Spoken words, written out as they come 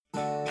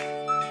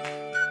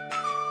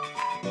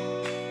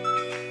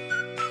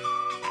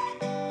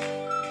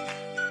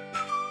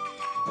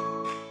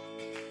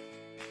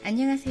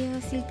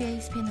안녕하세요.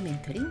 실비아의 스페인어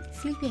멘토링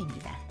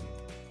실비아입니다.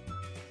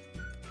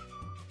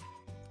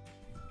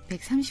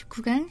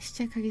 139강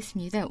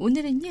시작하겠습니다.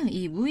 오늘은요,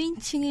 이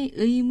무인칭의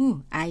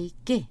의무,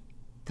 아이께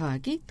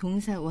더하기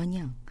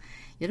동사원형.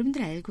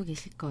 여러분들 알고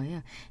계실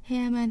거예요.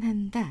 해야만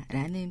한다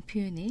라는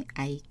표현의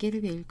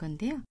아이께를 배울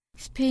건데요.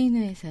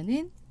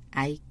 스페인어에서는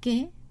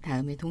아이께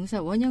다음에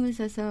동사원형을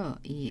써서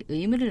이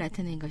의무를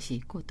나타낸 것이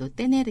있고, 또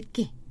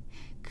테네르께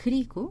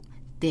그리고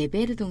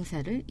데베르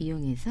동사를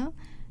이용해서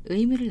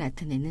의무를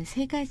나타내는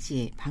세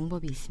가지의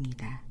방법이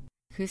있습니다.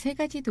 그 세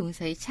가지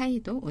동사의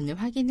차이도 오늘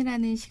확인을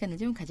하는 시간을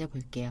좀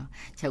가져볼게요.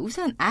 자,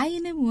 우선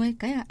I는 뭐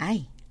할까요?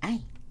 I.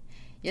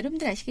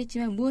 여러분들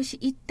아시겠지만 무엇이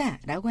있다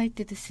라고 할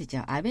때도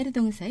쓰죠. 아베르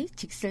동사의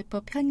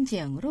직설법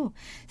현재형으로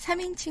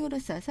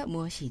 3인칭으로 써서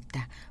무엇이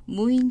있다.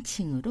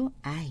 무인칭으로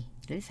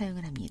I를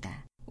사용을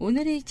합니다.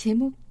 오늘의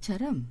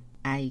제목처럼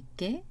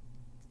I께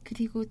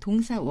그리고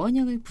동사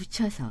원형을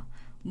붙여서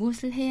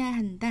무엇을 해야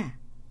한다.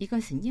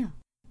 이것은요.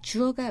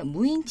 주어가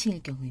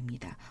무인칭일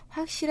경우입니다.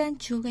 확실한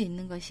주어가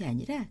있는 것이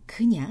아니라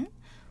그냥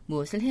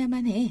무엇을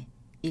해야만 해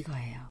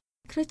이거예요.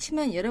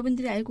 그렇지만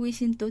여러분들이 알고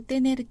계신 또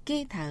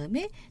테네르께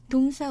다음에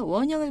동사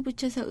원형을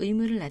붙여서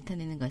의무를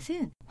나타내는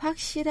것은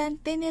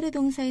확실한 테네르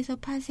동사에서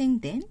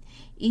파생된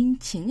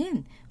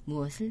인칭은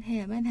무엇을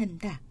해야만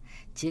한다.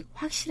 즉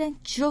확실한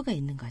주어가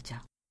있는 거죠.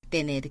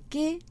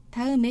 테네르께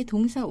다음에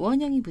동사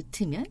원형이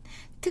붙으면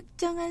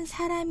특정한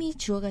사람이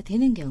주어가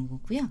되는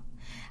경우고요.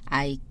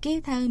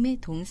 아이께 다음에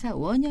동사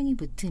원형이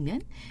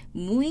붙으면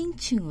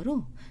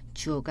무인칭으로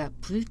주어가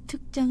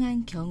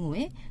불특정한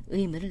경우에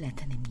의무를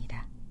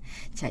나타냅니다.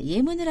 자,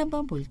 예문을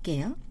한번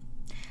볼게요.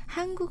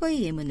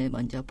 한국어의 예문을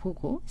먼저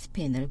보고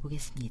스페인어를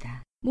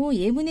보겠습니다.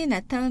 예문에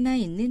나타나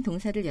있는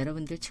동사를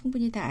여러분들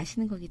충분히 다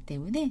아시는 거기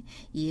때문에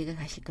이해가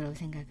가실 거라고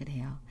생각을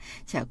해요.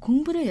 자,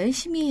 공부를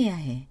열심히 해야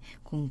해.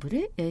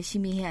 공부를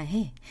열심히 해야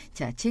해.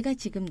 자, 제가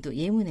지금도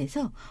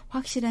예문에서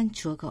확실한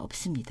주어가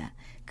없습니다.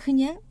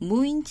 그냥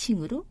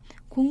무인칭으로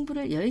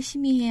공부를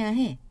열심히 해야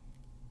해.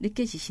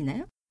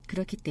 느껴지시나요?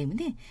 그렇기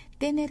때문에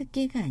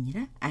테네르께가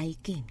아니라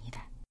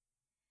아이께입니다.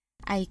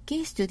 Hay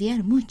que estudiar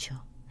mucho.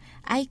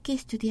 Hay que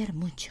estudiar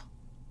mucho.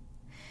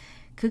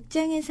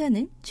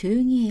 극장에서는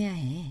조용히 해야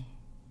해.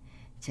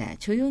 자,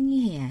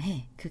 조용히 해야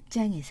해.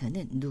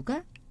 극장에서는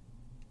누가?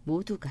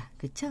 모두가.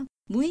 그쵸?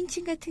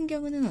 무인칭 같은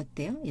경우는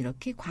어때요?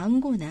 이렇게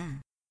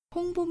광고나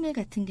홍보물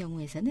같은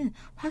경우에서는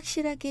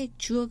확실하게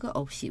주어가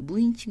없이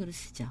무인칭으로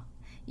쓰죠.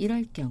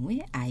 이럴 경우에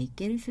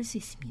아이께를 쓸 수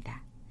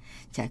있습니다.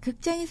 자,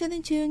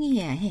 극장에서는 조용히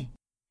해야 해.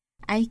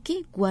 Hay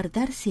que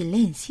guardar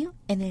silencio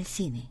en el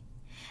cine.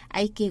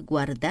 Hay que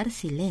guardar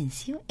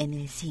silencio en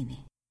el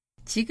cine.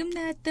 지금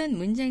나왔던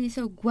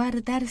문장에서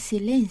guardar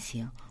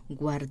silencio,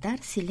 guardar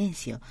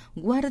silencio,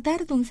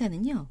 guardar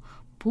동사는요,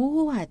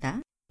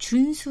 보호하다,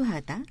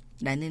 준수하다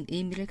라는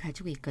의미를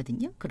가지고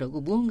있거든요.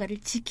 그리고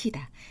무언가를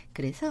지키다.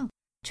 그래서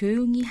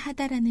조용히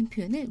하다라는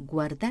표현을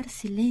guardar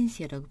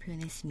silencio라고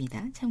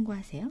표현했습니다.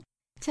 참고하세요.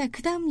 자,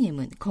 그 다음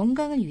예문,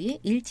 건강을 위해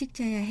일찍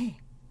자야 해.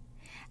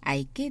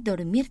 Hay que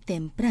dormir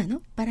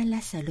temprano para la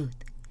salud.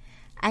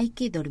 Hay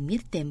que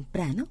dormir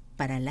temprano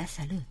para la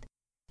salud.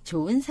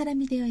 좋은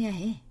사람이 되어야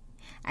해.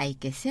 Hay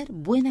que ser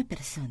buena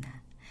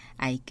persona.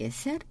 Hay que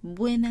ser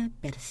buena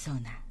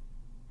persona.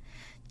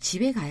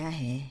 집에 가야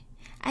해.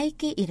 Hay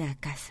que ir a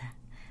casa.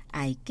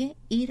 Hay que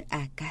ir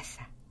a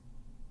casa.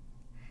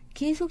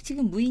 계속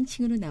지금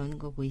무인칭으로 나오는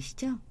거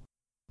보이시죠?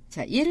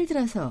 자, 예를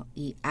들어서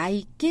이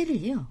hay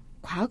que를요.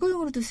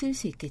 과거형으로도 쓸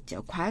수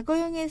있겠죠.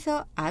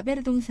 과거형에서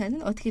아베르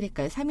동사는 어떻게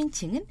될까요?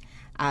 3인칭은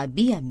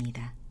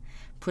아비아입니다.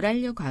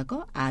 불완료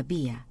과거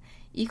아비아.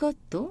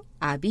 이것도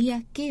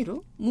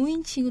아비아께로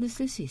무인칭으로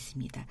쓸 수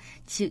있습니다.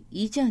 즉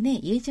예전에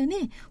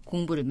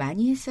공부를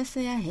많이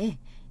했었어야 해.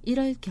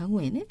 이럴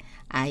경우에는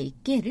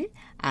아이께를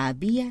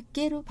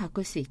아비아께로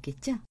바꿀 수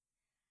있겠죠.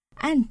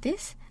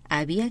 Antes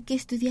había que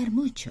estudiar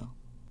mucho.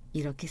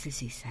 이렇게 쓸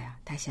수 있어요.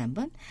 다시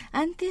한번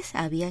Antes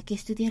había que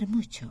estudiar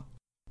mucho.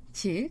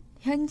 즉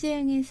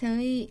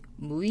현재형에서의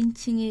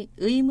무인칭의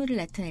의무를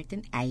나타낼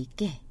땐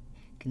아이께.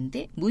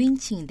 근데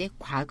무인칭인데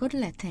과거를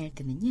나타낼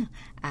때는요.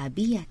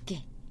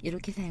 아비아께.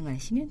 이렇게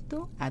사용하시면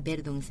또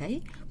아베르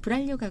동사의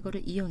불완료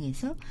과거를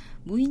이용해서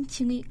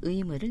무인칭의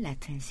의무를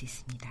나타낼 수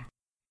있습니다.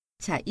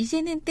 자,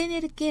 이제는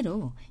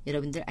테네르께로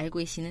여러분들 알고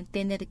계시는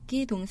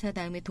테네르께 동사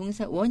다음에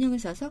동사 원형을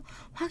써서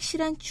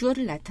확실한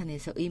주어를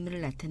나타내서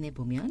의무를 나타내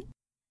보면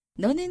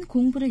너는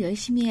공부를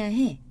열심히 해야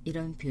해.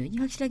 이런 표현이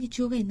확실하게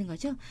주어가 있는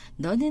거죠.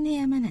 너는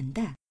해야만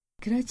한다.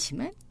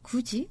 그렇지만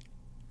굳이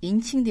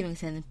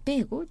인칭대명사는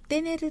빼고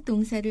테네르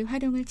동사를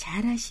활용을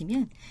잘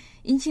하시면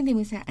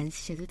인칭대명사 안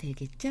쓰셔도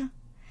되겠죠?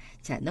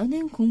 자,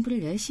 너는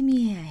공부를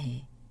열심히 해야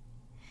해.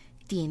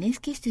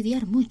 Tienes que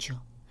estudiar mucho.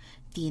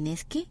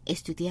 Tienes que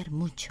estudiar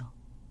mucho.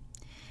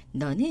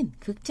 너는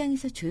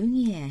극장에서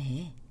조용히 해야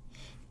해.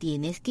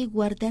 Tienes que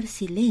guardar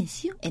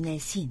silencio en el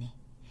cine.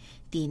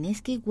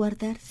 Tienes que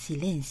guardar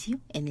silencio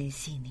en el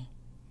cine.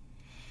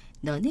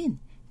 너는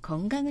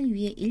건강을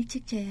위해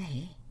일찍 자야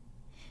해.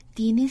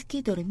 Tienes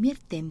que dormir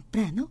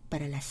temprano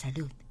para la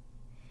salud.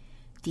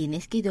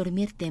 Tienes que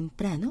dormir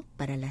temprano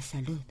para la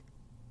salud.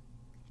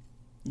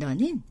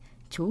 너는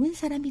좋은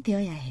사람이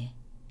되어야 해.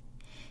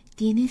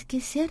 Tienes que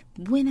ser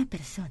buena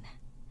persona.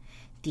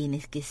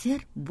 Tienes que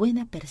ser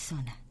buena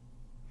persona.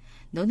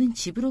 너는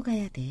집으로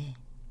가야 돼.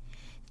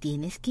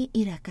 Tienes que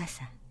ir a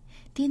casa.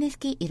 Tienes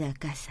que ir a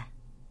casa.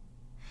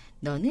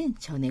 너는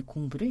전에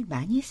공부를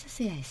많이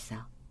했었어야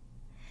했어.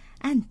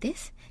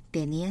 Antes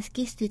tenías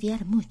que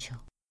estudiar mucho.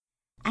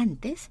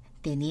 Antes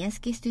tenías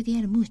que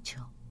estudiar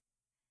mucho.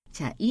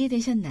 자,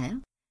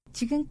 이해되셨나요?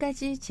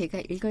 지금까지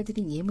제가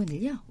읽어드린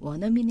예문을요,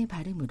 원어민의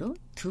발음으로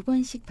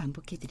 2번씩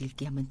반복해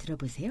드릴게요. 한번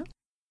들어보세요.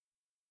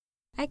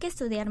 Hay que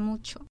estudiar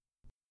mucho.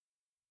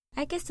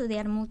 Hay que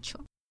estudiar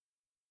mucho.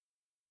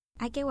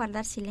 Hay que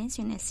guardar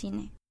silencio en el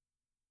cine.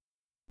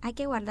 Hay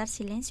que guardar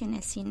silencio en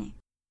el cine.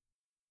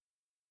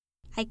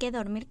 Hay que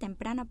dormir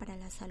temprano para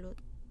la salud.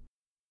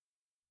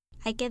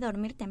 Hay que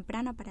dormir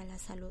temprano para la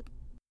salud.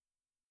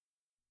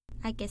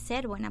 Hay que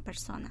ser buena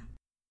persona.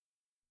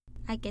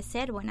 Hay que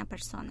ser buena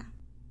persona.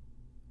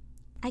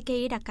 Hay que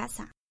ir a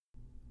casa.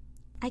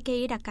 Hay que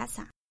ir a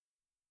casa.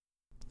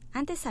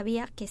 Antes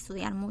había que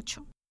estudiar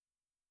mucho.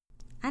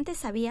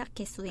 Antes había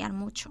que estudiar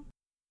mucho.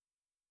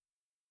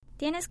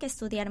 Tienes que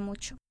estudiar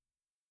mucho.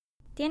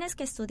 Tienes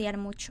que estudiar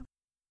mucho.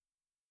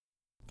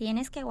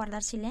 Tienes que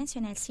guardar silencio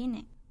en el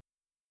cine.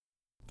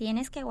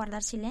 Tienes que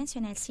guardar silencio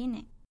en el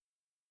cine.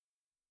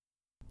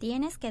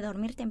 Tienes que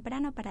dormir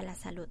temprano para la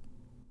salud.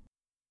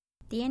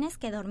 Tienes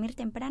que dormir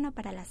temprano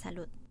para la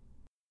salud.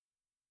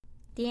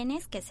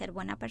 Tienes que ser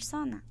buena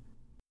persona.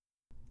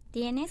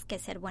 Tienes que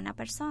ser buena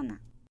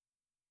persona.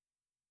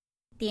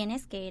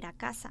 Tienes que ir a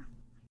casa.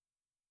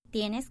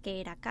 Tienes que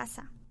ir a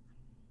casa.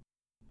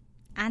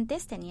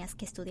 Antes tenías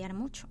que estudiar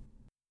mucho.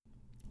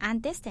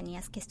 Antes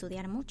tenías que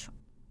estudiar mucho.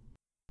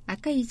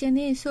 아까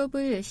이전에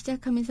수업을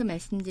시작하면서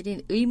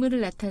말씀드린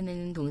의무를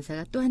나타내는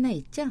동사가 또 하나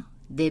있죠?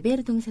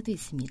 네베르 동사도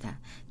있습니다.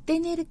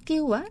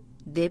 떼네르게와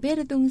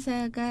네베르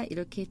동사가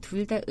이렇게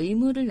둘 다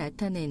의무를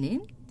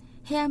나타내는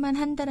해야만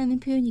한다라는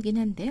표현이긴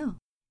한데요.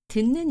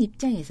 듣는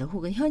입장에서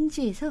혹은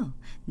현지에서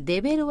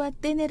네베르와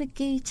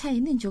떼네르게의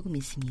차이는 조금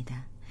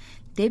있습니다.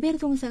 네베르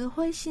동사가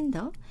훨씬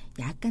더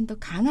약간 더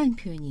강한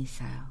표현이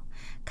있어요.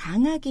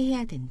 강하게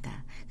해야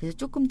된다. 그래서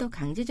조금 더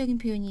강제적인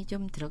표현이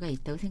좀 들어가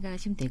있다고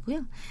생각하시면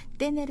되고요.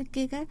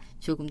 떼네르게가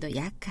조금 더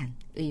약한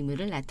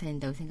의무를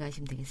나타낸다고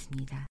생각하시면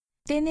되겠습니다.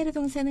 떼네르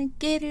동사는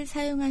깨를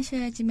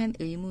사용하셔야지만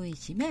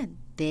의무이지만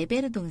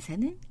네베르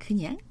동사는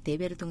그냥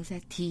네베르 동사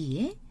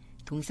뒤에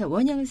동사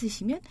원형을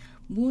쓰시면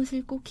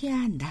무엇을 꼭 해야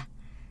한다.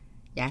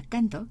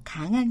 약간 더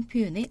강한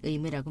표현의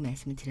의무라고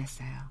말씀을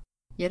드렸어요.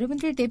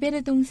 여러분들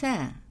네베르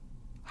동사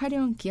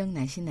활용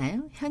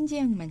기억나시나요?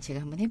 현지형만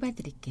제가 한번 해봐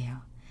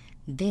드릴게요.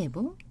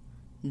 debo,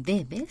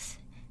 debes,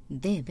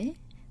 debe,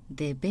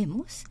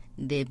 debemos,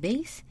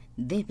 debéis,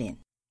 deben.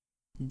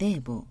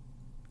 debo,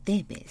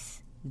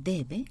 debes,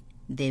 debe,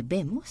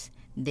 debemos,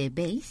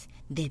 debéis,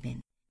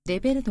 deben.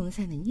 네베르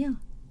동사는요,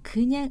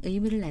 그냥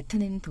의무를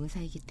나타내는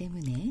동사이기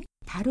때문에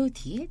바로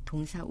뒤에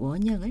동사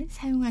원형을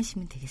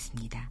사용하시면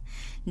되겠습니다.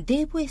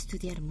 Debo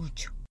estudiar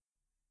mucho.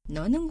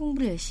 너는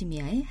공부를 열심히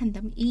해야 해.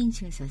 한다면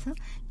 2인칭을 써서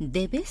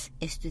debes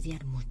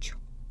estudiar mucho.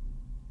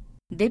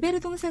 네베르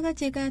동사가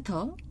제가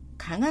더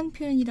강한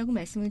표현이라고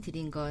말씀을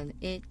드린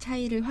것의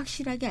차이를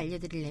확실하게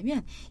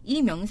알려드리려면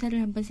이 명사를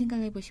한번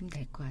생각해 보시면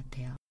될 것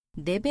같아요.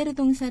 네베르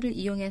동사를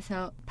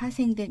이용해서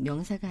파생된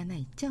명사가 하나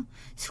있죠?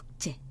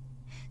 숙제.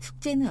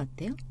 숙제는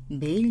어때요?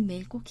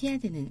 매일매일 꼭 해야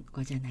되는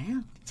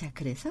거잖아요. 자,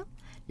 그래서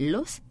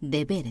los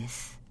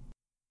deberes.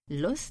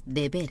 los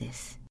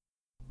deberes.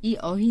 이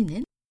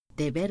어휘는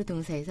네베르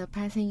동사에서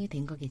파생이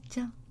된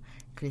거겠죠?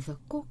 그래서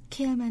꼭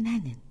해야만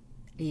하는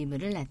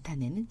의무를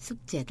나타내는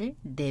숙제를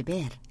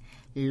deber,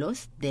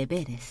 los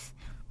deberes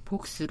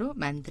복수로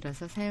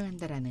만들어서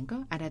사용한다라는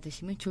거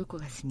알아두시면 좋을 것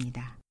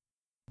같습니다.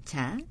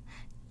 자,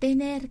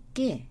 tener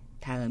que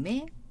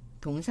다음에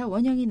동사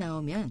원형이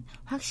나오면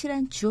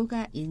확실한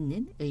주어가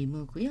있는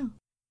의무고요.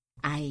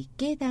 hay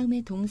que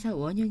다음에 동사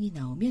원형이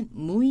나오면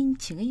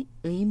무인칭의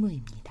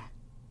의무입니다.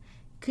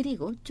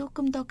 그리고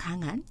조금 더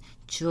강한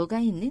주어가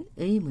있는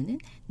의무는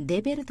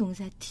네베르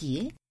동사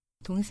뒤에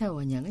동사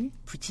원형을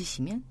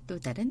붙이시면 또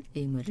다른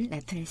의무를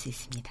나타낼 수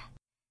있습니다.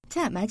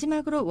 자,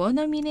 마지막으로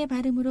원어민의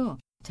발음으로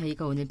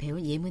저희가 오늘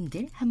배운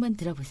예문들 한번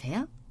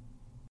들어보세요.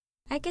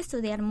 Hay que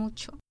estudiar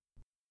mucho.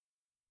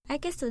 Hay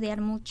que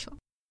estudiar mucho.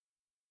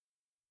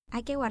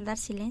 Hay que guardar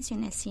silencio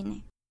en el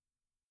cine.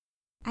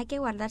 Hay que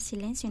guardar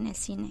silencio en el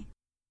cine.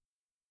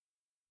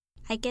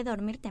 Hay que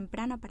dormir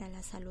temprano para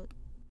la salud.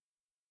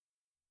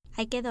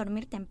 Hay que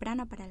dormir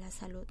temprano para la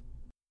salud.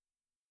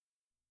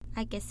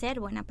 Hay que ser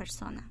buena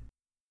persona.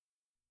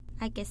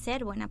 Hay que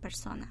ser buena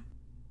persona.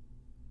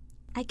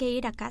 Hay que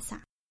ir a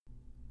casa.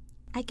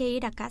 Hay que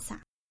ir a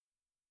casa.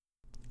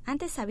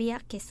 Antes había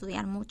que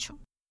estudiar mucho.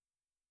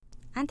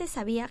 Antes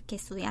había que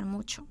estudiar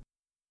mucho.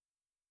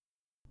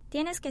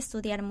 Tienes que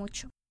estudiar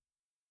mucho.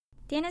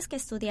 Tienes que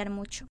estudiar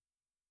mucho.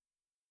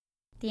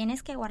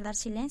 Tienes que guardar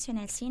silencio en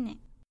el cine.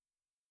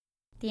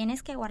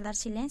 Tienes que guardar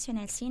silencio en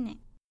el cine.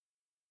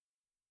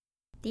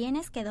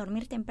 Tienes que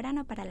dormir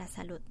temprano para la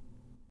salud.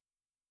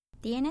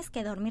 Tienes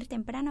que dormir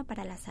temprano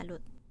para la salud.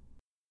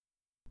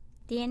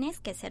 Tienes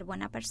que ser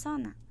buena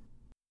persona.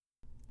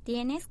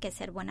 Tienes que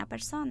ser buena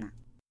persona.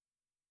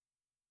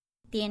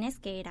 Tienes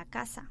que ir a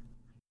casa.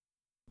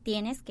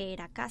 Tienes que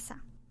ir a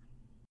casa.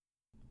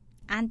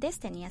 Antes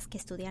tenías que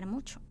estudiar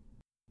mucho.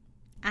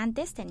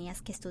 Antes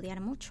tenías que estudiar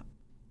mucho.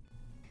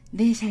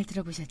 네, 잘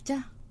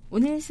들어보셨죠?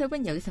 오늘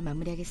수업은 여기서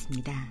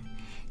마무리하겠습니다.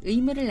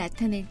 의무를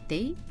나타낼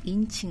때의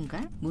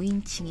인칭과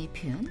무인칭의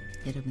표현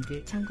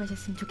여러분들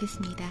참고하셨으면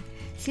좋겠습니다.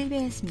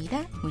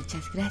 실비아였습니다.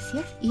 Muchas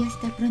gracias y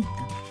hasta pronto.